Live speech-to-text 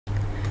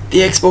The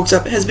Xbox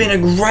app has been a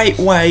great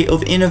way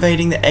of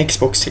innovating the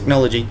Xbox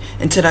technology,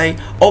 and today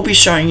I'll be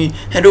showing you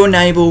how to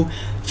enable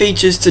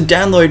features to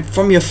download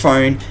from your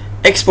phone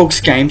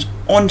Xbox games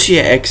onto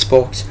your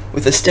Xbox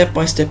with a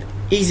step-by-step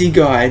easy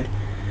guide.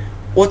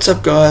 What's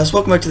up guys,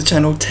 welcome back to the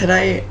channel.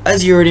 Today,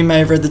 as you already may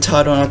have read the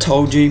title and I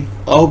told you,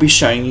 I'll be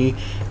showing you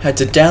how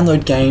to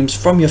download games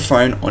from your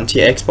phone onto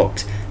your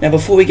Xbox. Now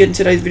before we get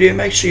into today's video,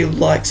 make sure you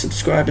like,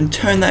 subscribe and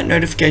turn that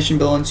notification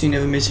bell on so you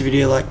never miss a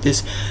video like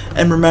this.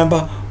 And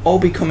remember, I'll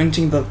be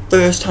commenting the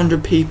first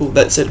 100 people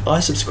that said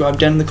I subscribe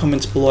down in the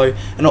comments below,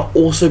 and I'll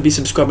also be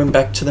subscribing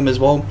back to them as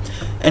well.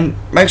 And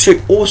make sure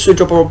you also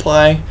drop a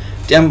reply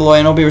down below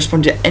and I'll be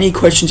responding to any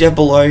questions you have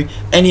below,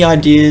 any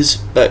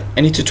ideas,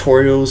 any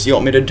tutorials you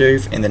want me to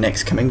do in the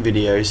next coming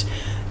videos.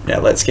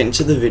 Now let's get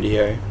into the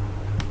video.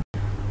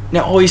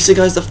 Now obviously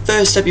guys, the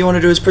first step you want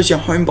to do is press your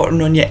home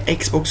button on your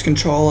Xbox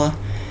controller,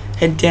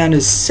 head down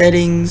to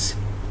settings,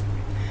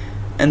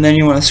 and then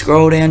you want to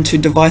scroll down to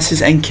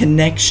devices and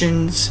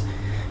connections.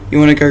 You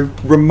want to go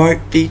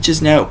remote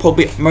features. Now it'll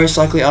probably most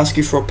likely ask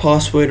you for a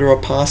password or a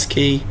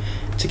passkey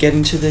to get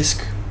into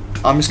this.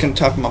 I'm just going to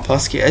type in my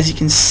passkey. As you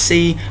can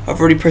see,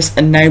 I've already pressed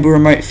enable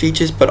remote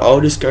features, but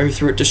I'll just go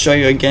through it to show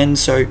you again.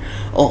 So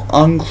I'll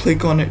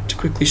unclick on it to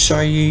quickly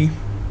show you,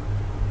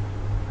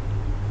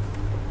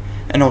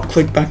 and I'll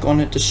click back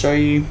on it to show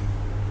you.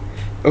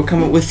 It'll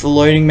come up with the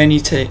loading menu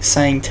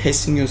saying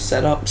testing your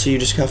setup, so you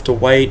just have to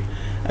wait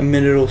a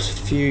minute or a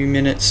few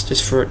minutes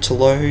just for it to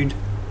load.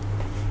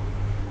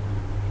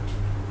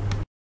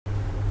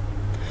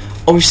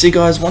 Obviously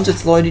guys, once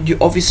it's loaded, you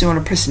obviously want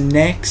to press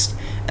next,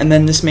 and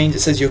then this means it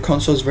says your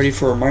console is ready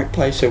for remote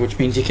play, so which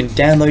means you can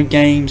download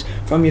games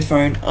from your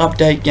phone,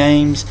 update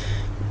games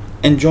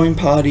and join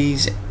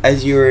parties,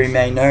 as you already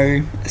may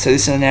know. So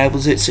this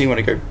enables it, so you want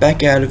to go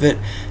back out of it,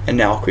 and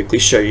now I'll quickly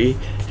show you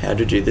how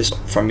to do this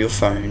from your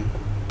phone.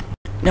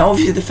 Now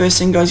obviously the first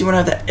thing guys, you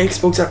want to have the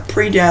Xbox app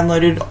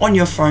pre-downloaded on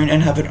your phone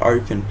and have it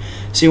open.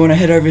 So you want to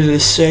head over to the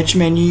search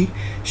menu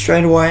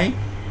straight away,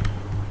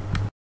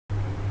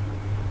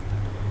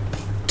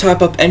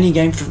 type up any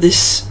game. For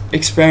this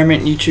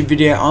experiment YouTube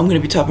video, I'm going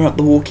to be typing up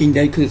The Walking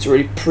Dead because it's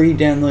already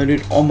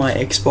pre-downloaded on my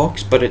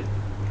Xbox, but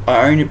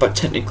I own it but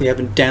technically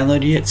haven't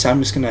downloaded it yet, so I'm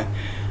just going to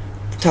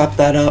type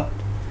that up,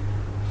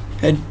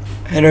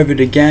 head over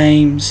to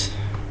games,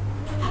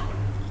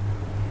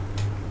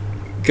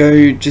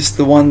 go just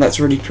the one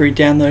that's already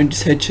pre-downloaded,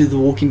 just head to The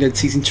Walking Dead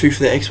Season 2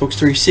 for the Xbox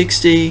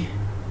 360,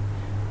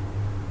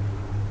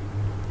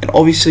 and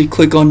obviously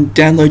click on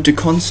download to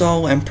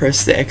console and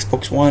press the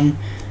Xbox One.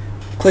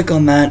 Click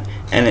on that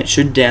and it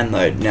should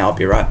download. Now I'll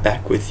be right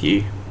back with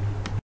you.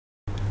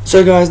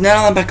 So guys, now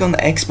that I'm back on the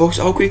Xbox,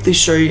 I'll quickly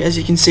show you. As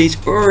you can see, it's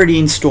already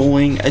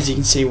installing. As you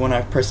can see, when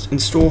I pressed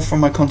install from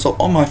my console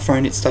on my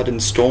phone, it started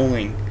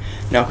installing.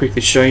 Now I'll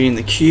quickly show you in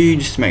the queue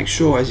just to make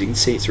sure. As you can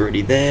see, it's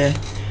already there.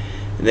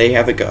 There you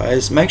have it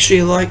guys. Make sure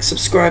you like,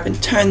 subscribe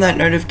and turn that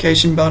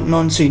notification button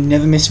on so you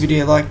never miss a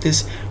video like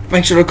this.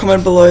 Make sure to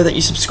comment below that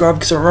you subscribe,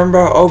 because remember,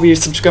 I'll be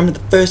subscribing to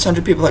the first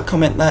 100 people that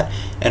comment that,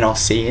 and I'll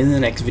see you in the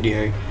next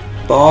video.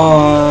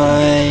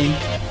 Bye.